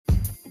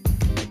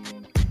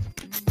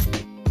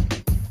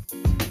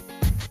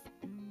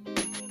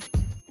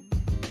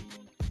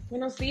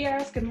Buenos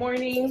dias, good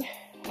morning.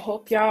 I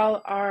hope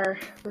y'all are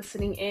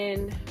listening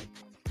in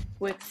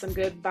with some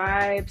good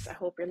vibes. I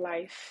hope your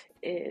life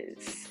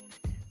is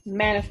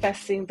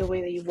manifesting the way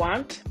that you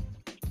want.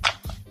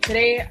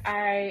 Today,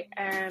 I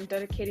am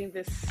dedicating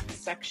this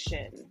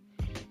section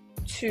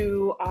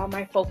to all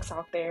my folks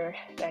out there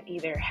that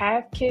either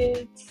have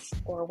kids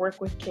or work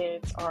with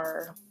kids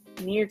or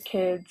near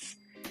kids.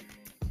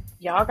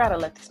 Y'all gotta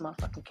let these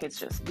motherfucking kids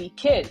just be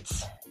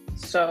kids.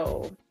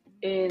 So,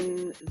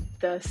 in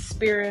the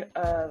spirit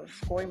of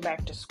going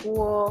back to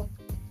school,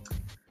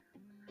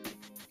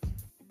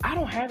 I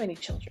don't have any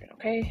children,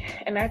 okay?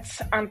 And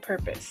that's on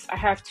purpose. I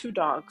have two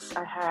dogs.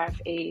 I have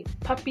a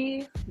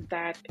puppy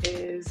that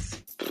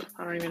is,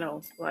 I don't even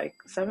know, like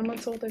 7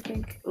 months old, I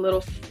think. A little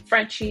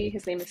Frenchie.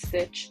 His name is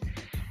Stitch.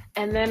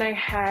 And then I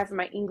have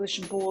my English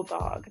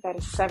bulldog that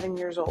is 7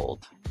 years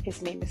old.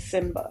 His name is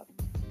Simba.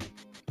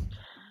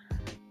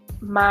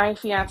 My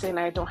fiance and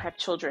I don't have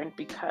children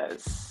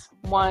because,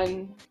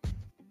 one,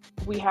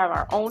 we have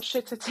our own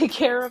shit to take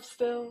care of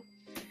still.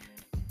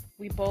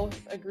 We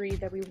both agree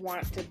that we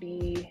want to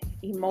be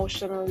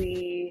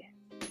emotionally,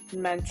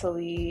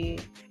 mentally,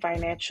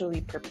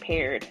 financially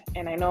prepared.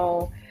 And I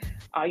know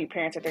all you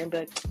parents out there and be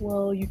like,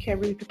 well, you can't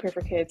really prepare for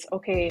kids.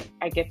 Okay,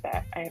 I get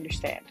that. I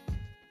understand.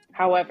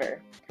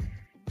 However,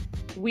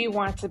 we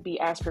want to be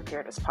as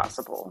prepared as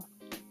possible.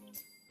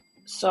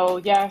 So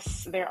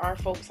yes, there are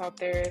folks out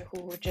there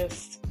who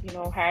just,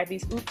 had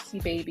these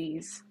oopsie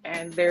babies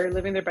and they're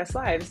living their best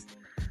lives.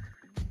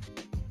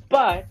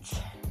 But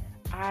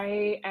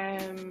I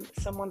am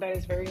someone that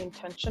is very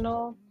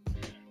intentional,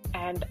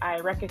 and I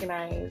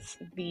recognize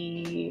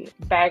the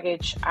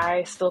baggage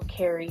I still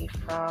carry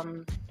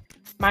from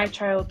my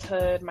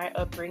childhood, my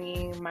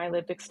upbringing, my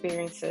lived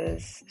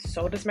experiences.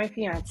 So does my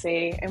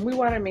fiance, and we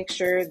want to make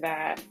sure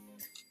that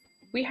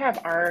we have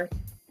our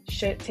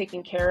shit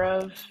taken care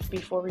of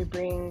before we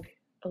bring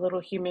a little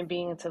human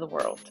being into the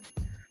world.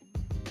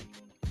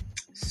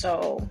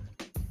 So,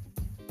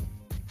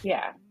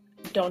 yeah,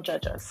 don't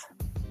judge us.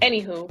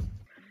 Anywho,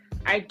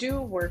 I do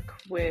work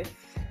with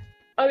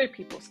other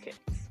people's kids.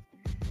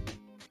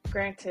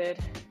 Granted,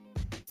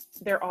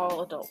 they're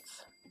all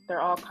adults.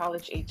 They're all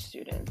college-age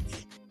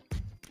students.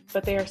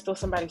 But they are still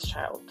somebody's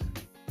child.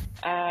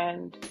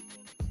 And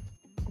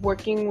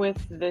working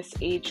with this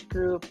age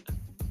group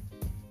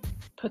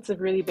puts a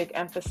really big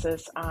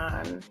emphasis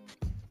on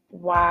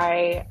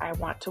why I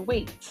want to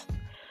wait.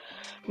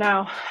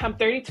 Now, I'm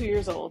 32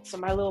 years old, so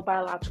my little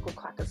biological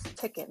clock is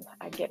ticking.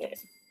 I get it.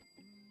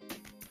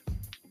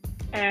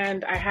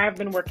 And I have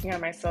been working on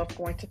myself,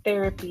 going to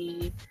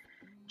therapy,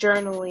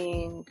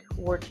 journaling,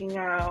 working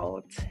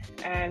out,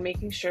 and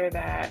making sure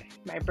that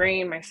my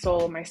brain, my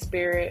soul, my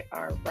spirit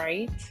are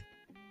right.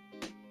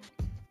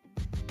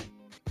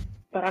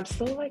 But I'm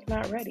still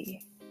not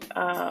ready.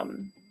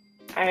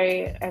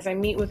 As I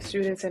meet with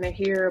students and I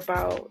hear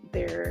about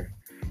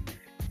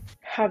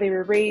how they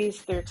were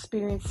raised, their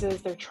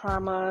experiences, their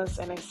traumas,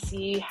 and I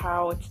see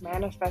how it's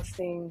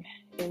manifesting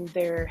in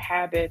their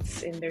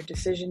habits, in their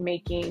decision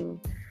making,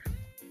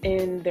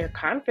 in their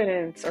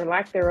confidence or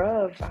lack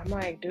thereof, I'm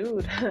like,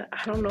 dude,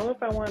 I don't know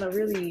if I want to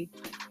really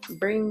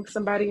bring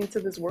somebody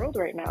into this world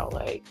right now.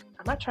 I'm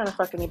not trying to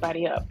fuck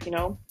anybody up,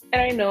 And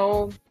I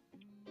know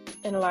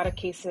in a lot of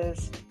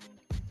cases,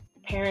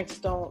 parents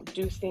don't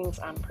do things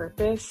on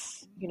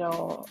purpose.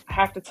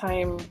 Half the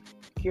time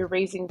you're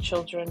raising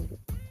children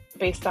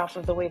based off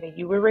of the way that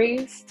you were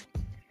raised,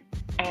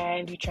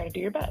 and you try to do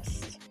your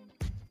best.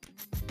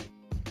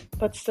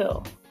 But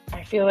still,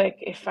 I feel like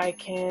if I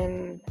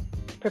can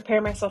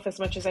prepare myself as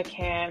much as I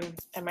can,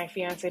 and my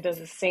fiance does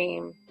the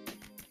same,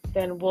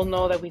 then we'll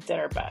know that we did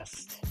our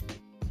best.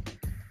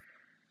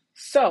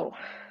 So,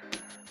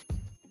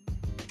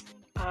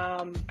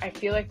 I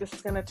feel like this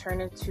is going to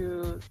turn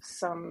into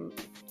some,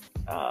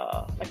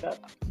 a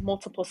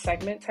multiple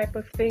segment type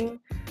of thing.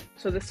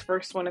 So this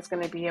first one is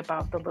going to be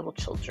about the little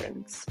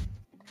children's.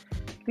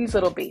 These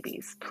little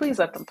babies, please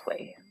let them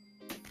play.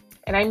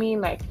 And I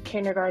mean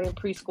kindergarten,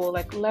 preschool,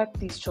 let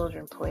these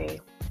children play.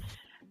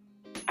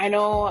 I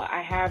know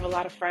I have a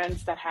lot of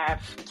friends that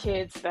have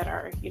kids that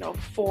are,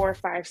 4,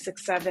 5,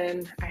 6,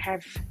 7. I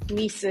have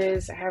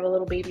nieces. I have a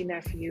little baby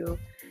nephew.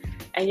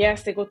 And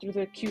yes, they go through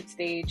the cute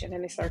stage and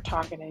then they start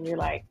talking and you're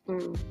like,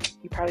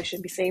 you probably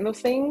shouldn't be saying those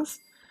things.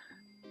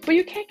 But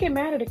you can't get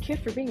mad at a kid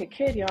for being a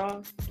kid,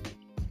 y'all.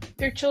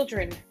 They're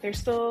children. They're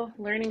still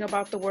learning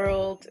about the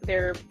world.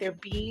 They're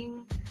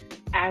being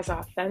as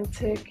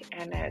authentic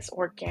and as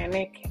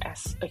organic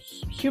as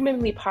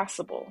humanly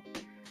possible.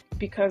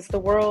 Because the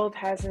world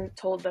hasn't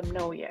told them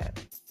no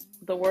yet.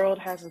 The world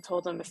hasn't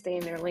told them to stay in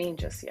their lane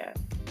just yet.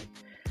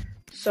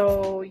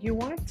 So you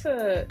want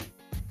to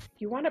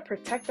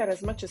protect that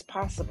as much as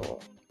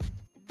possible.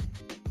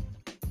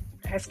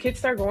 As kids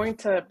start going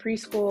to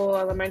preschool,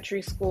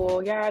 elementary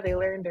school, yeah, they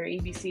learn their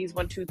ABCs,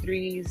 1, 2,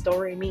 3s, do,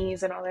 re,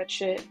 mi's, and all that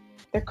shit.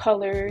 Their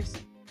colors,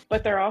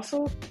 but they're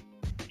also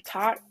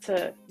taught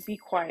to be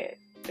quiet.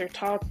 They're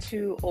taught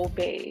to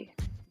obey.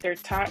 They're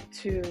taught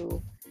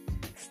to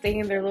stay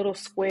in their little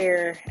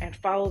square and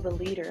follow the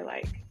leader.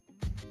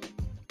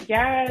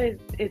 yeah,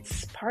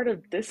 it's part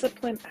of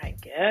discipline, I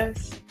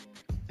guess.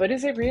 But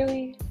is it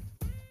really?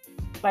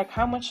 Like,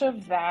 how much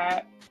of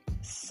that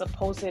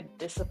supposed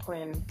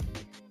discipline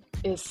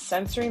is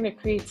censoring their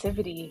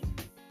creativity?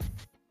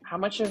 How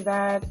much of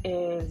that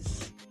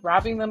is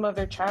robbing them of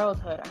their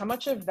childhood? How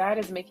much of that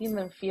is making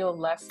them feel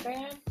less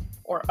than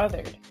or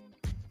othered?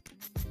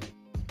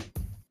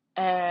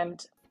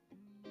 And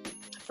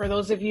for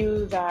those of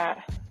you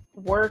that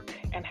work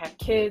and have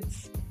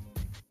kids,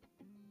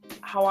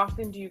 how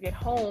often do you get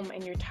home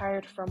and you're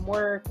tired from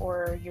work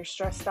or you're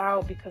stressed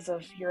out because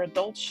of your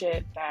adult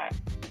shit that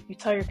you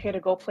tell your kid to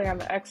go play on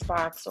the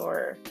Xbox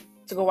or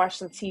to go watch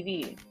some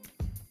TV?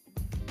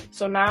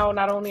 So now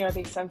not only are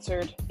they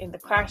censored in the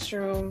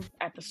classroom,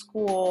 at the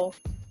school,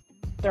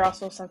 they're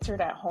also censored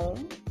at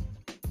home.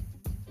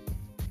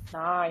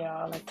 Nah,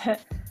 y'all, like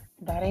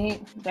that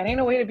ain't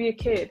a way to be a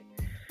kid.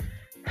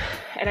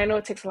 And I know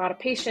it takes a lot of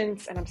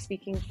patience, and I'm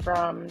speaking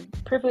from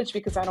privilege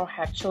because I don't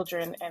have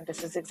children, and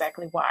this is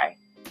exactly why.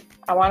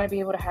 I want to be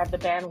able to have the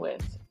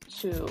bandwidth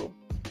to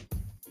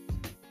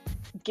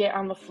get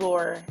on the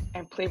floor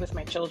and play with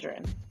my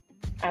children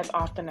as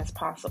often as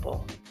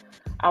possible.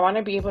 I want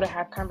to be able to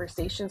have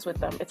conversations with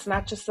them. It's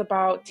not just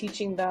about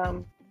teaching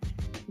them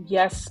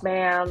yes,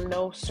 ma'am,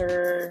 no,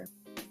 sir,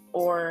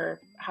 or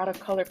how to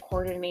color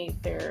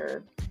coordinate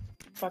their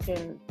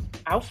fucking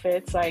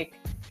outfits. Like,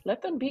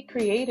 let them be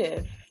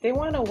creative. If they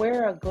want to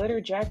wear a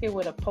glitter jacket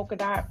with a polka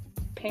dot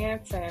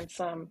pants and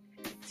some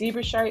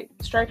zebra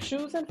striped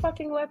shoes, and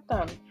fucking let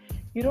them.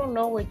 You don't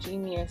know what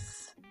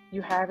genius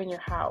you have in your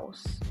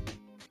house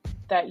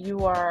that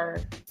you are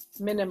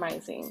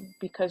minimizing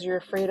because you're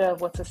afraid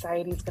of what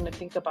society's going to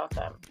think about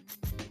them.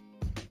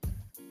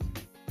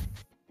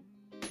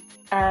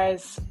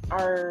 As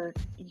our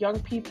young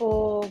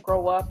people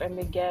grow up and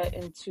they get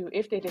into,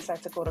 if they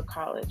decide to go to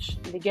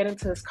college, they get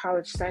into this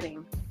college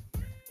setting.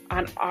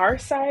 On our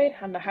side,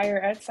 on the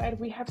higher ed side,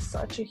 we have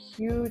such a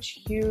huge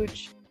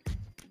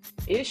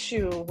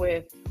issue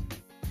with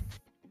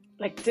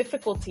like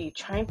difficulty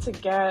trying to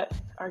get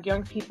our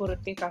young people to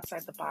think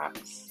outside the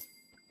box.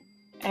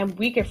 And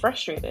we get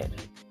frustrated.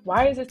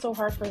 Why is it so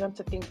hard for them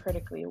to think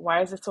critically?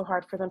 Why is it so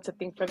hard for them to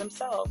think for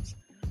themselves?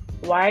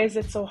 Why is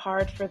it so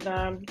hard for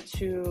them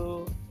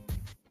to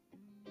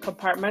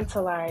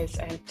compartmentalize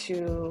and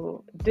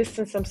to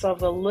distance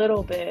themselves a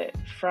little bit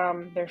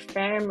from their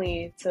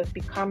family to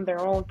become their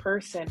own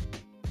person?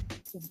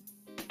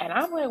 And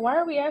I'm like, why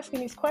are we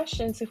asking these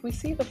questions if we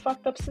see the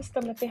fucked up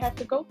system that they have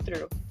to go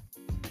through?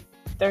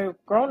 They're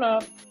grown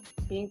up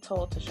being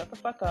told to shut the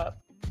fuck up,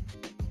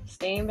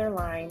 stay in their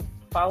line,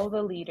 follow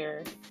the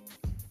leader,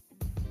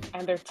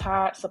 and they're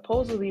taught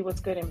supposedly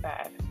what's good and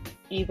bad,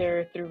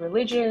 either through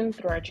religion,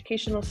 through our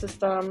educational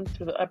system,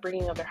 through the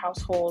upbringing of their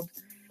household.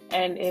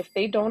 And if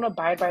they don't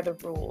abide by the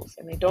rules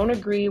and they don't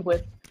agree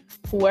with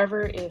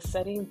whoever is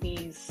setting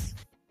these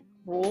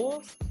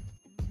rules,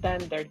 then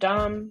they're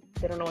dumb,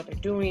 they don't know what they're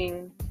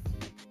doing,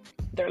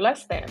 they're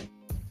less than.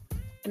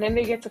 And then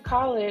they get to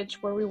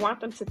college where we want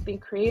them to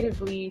think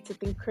creatively, to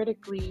think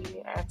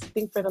critically, and to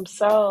think for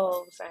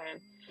themselves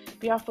and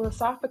be all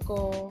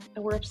philosophical,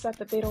 and we're upset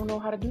that they don't know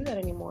how to do that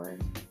anymore.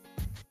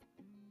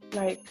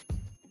 Like,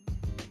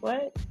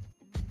 what?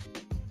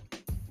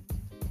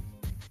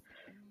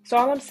 So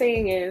all I'm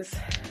saying is,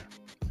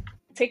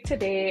 take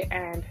today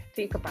and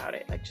think about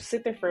it. Like, just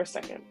sit there for a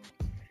second.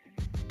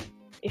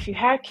 If you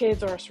have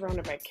kids or are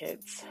surrounded by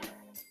kids,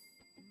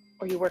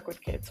 or you work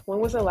with kids, when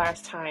was the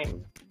last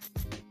time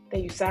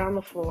that you sat on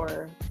the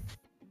floor,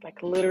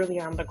 like literally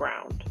on the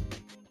ground,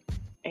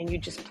 and you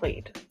just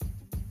played?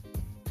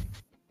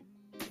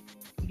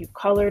 You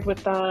colored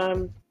with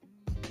them,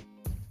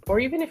 or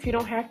even if you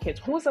don't have kids,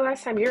 when was the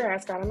last time your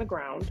ass got on the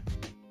ground,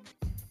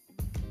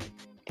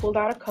 pulled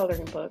out a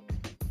coloring book,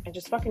 and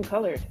just fucking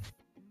colored?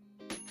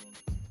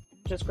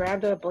 Just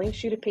grabbed a blank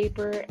sheet of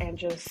paper and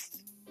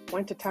just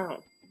went to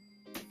town.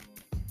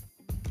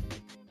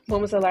 When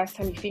was the last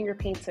time you finger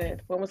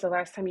painted? When was the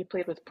last time you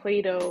played with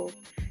Play-Doh?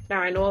 Now,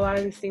 I know a lot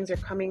of these things are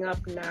coming up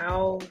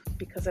now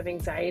because of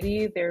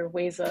anxiety. They're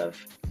ways of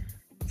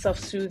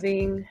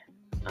self-soothing,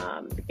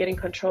 getting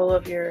control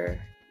of your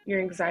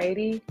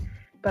anxiety.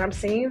 But I'm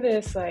saying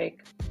this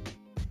like,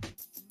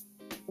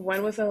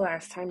 when was the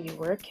last time you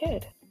were a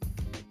kid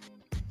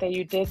that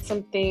you did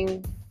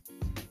something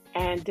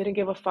and didn't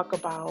give a fuck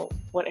about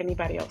what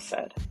anybody else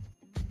said?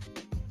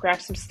 Grab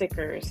some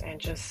stickers and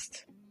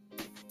just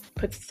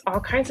put all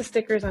kinds of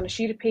stickers on a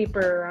sheet of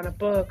paper, or on a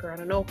book, or on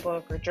a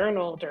notebook, or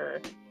journaled,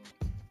 or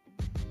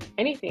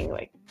anything.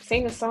 Like,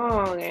 sang a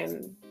song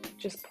and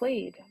just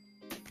played.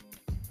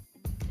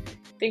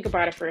 Think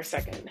about it for a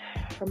second.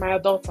 For my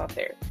adults out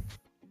there,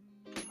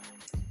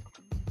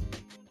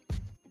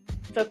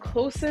 the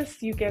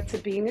closest you get to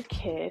being a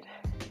kid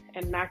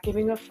and not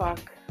giving a fuck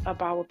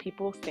about what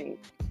people think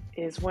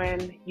is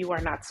when you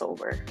are not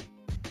sober.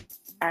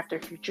 After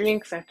a few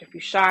drinks, after a few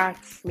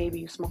shots, maybe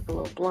you smoked a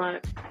little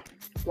blunt.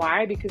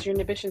 Why? Because your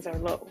inhibitions are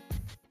low.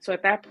 So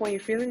at that point, you're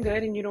feeling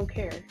good and you don't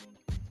care.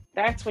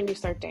 That's when you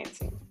start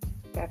dancing.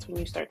 That's when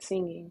you start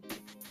singing.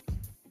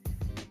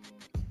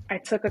 I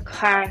took a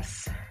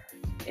class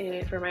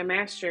for my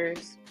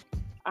master's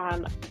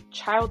on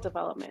child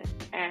development,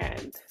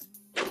 and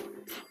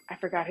I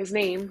forgot his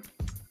name,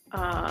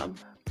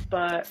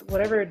 but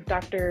whatever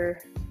I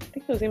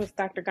think his name was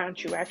Dr.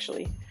 Ganchu,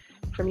 actually,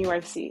 from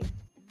UIC.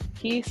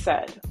 He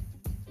said,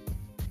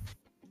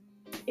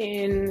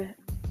 in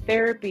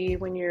therapy,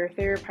 when you're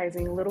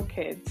therapizing little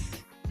kids,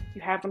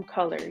 you have them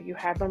color, you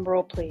have them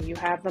role play, you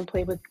have them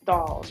play with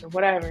dolls or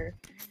whatever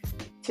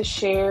to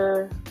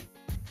share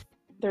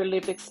their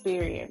lived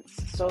experience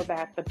so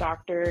that the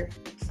doctor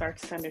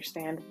starts to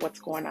understand what's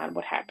going on,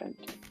 what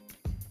happened.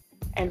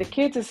 And the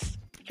kids,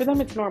 for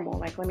them, it's normal.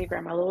 Like, let me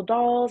grab my little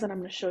dolls and I'm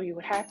going to show you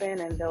what happened,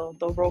 and they'll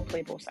role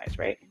play both sides,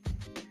 right?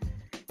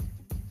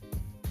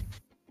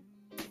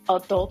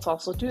 Adults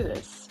also do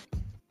this.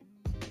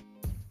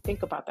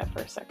 Think about that for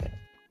a second.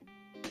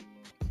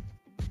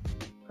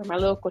 For my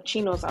little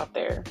cochinos out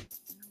there,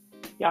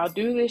 y'all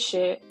do this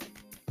shit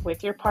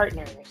with your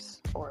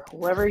partners or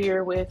whoever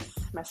you're with,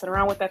 messing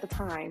around with at the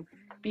time,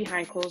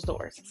 behind closed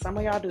doors. Some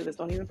of y'all do this,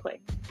 don't even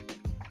play.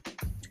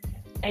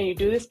 And you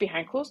do this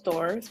behind closed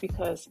doors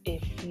because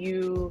if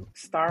you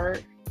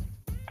start,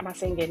 I'm not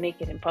saying get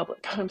naked in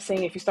public, but I'm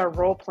saying if you start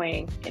role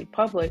playing in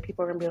public,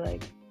 people are gonna be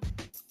like,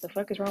 the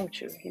fuck is wrong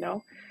with you, you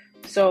know?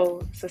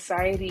 So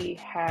society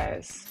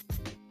has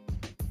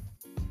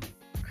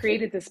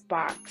created this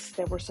box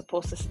that we're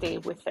supposed to stay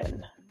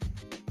within.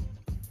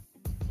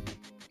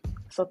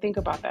 So think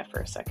about that for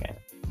a second.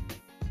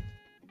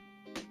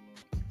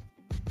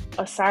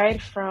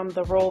 Aside from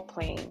the role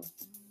playing,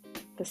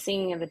 the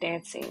singing and the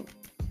dancing,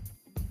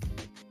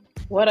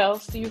 what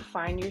else do you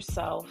find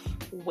yourself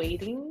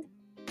waiting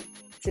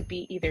to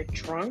be either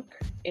drunk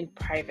in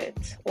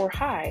private or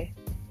high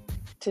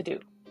to do?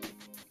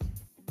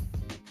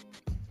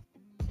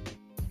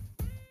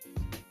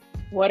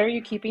 What are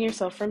you keeping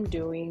yourself from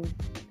doing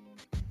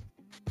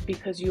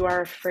because you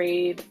are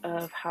afraid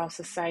of how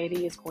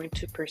society is going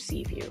to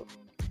perceive you?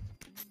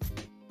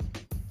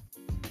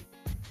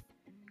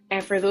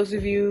 And for those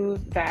of you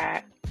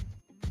that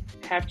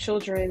have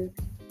children,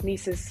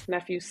 nieces,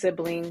 nephews,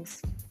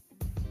 siblings,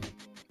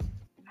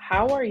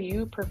 how are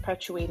you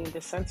perpetuating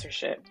the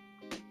censorship?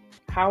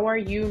 How are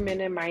you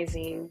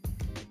minimizing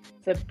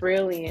the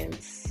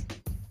brilliance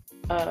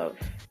of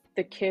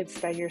the kids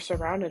that you're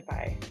surrounded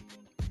by?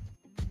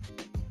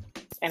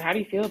 And how do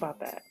you feel about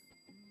that?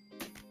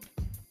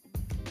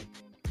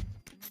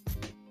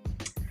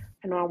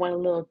 I know I went a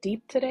little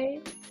deep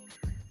today,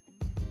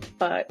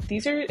 but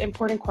these are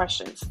important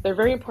questions. They're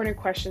very important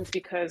questions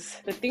because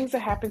the things that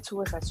happen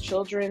to us as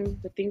children,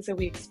 the things that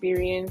we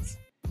experience,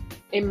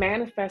 it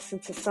manifests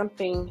into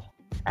something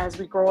as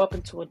we grow up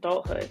into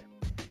adulthood.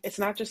 It's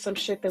not just some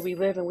shit that we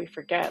live and we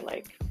forget.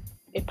 Like,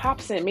 it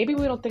pops in. Maybe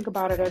we don't think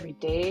about it every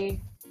day,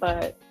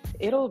 but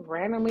it'll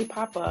randomly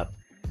pop up,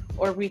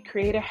 or we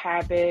create a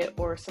habit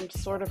or some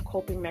sort of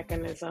coping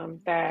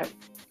mechanism that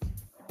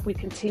we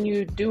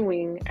continue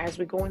doing as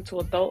we go into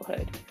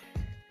adulthood.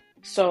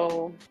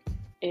 So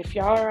if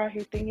y'all are out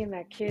here thinking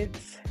that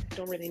kids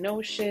don't really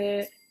know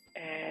shit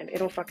and it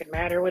don't fucking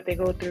matter what they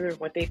go through or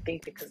what they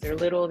think because they're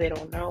little, they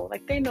don't know.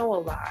 Like, they know a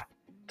lot.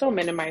 Don't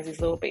minimize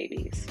these little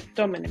babies.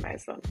 Don't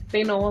minimize them.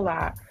 They know a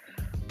lot.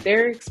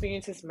 Their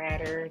experiences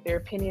matter. Their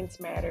opinions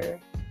matter.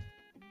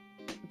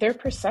 Their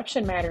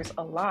perception matters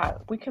a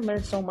lot. We can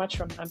learn so much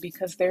from them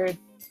because they're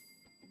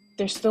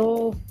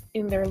still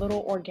in their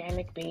little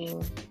organic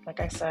being, like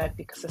I said,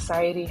 because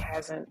society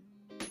hasn't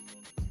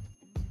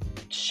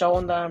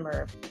shown them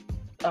or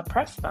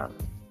oppressed them.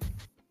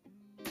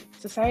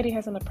 Society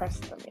hasn't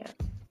oppressed them yet.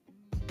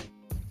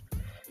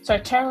 So I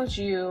challenge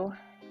you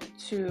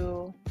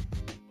to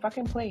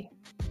fucking play.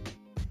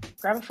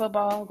 Grab a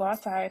football, go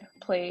outside,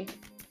 play,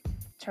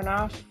 turn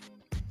off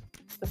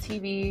the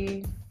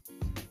TV,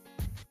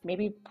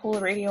 maybe pull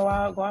the radio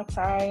out, go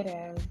outside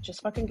and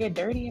just fucking get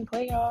dirty and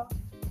play, y'all.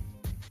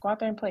 Go out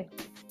there and play.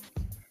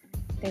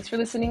 Thanks for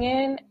listening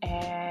in,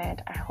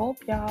 and I hope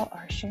y'all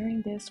are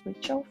sharing this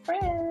with your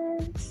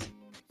friends.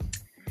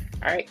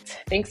 All right.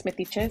 Thanks,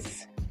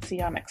 Metiches. See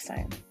y'all next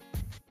time.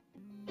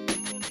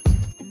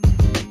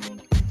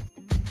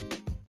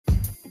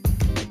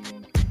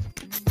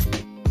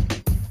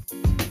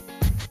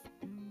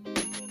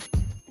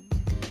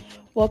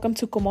 Welcome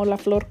to Como la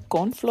Flor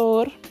con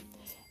Flor.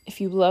 If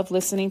you love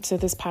listening to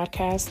this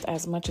podcast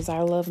as much as I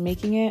love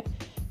making it,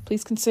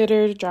 please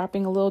consider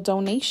dropping a little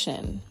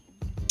donation.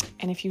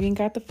 And if you ain't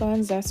got the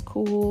funds, that's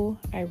cool.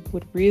 I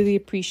would really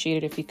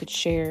appreciate it if you could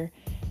share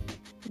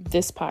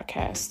this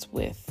podcast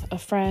with a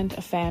friend,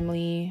 a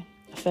family,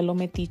 a fellow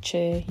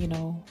metiche,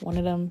 one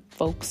of them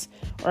folks,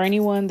 or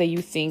anyone that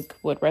you think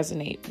would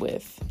resonate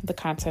with the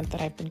content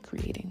that I've been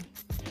creating.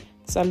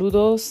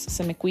 Saludos,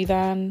 se me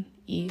cuidan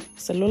y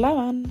se lo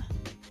lavan.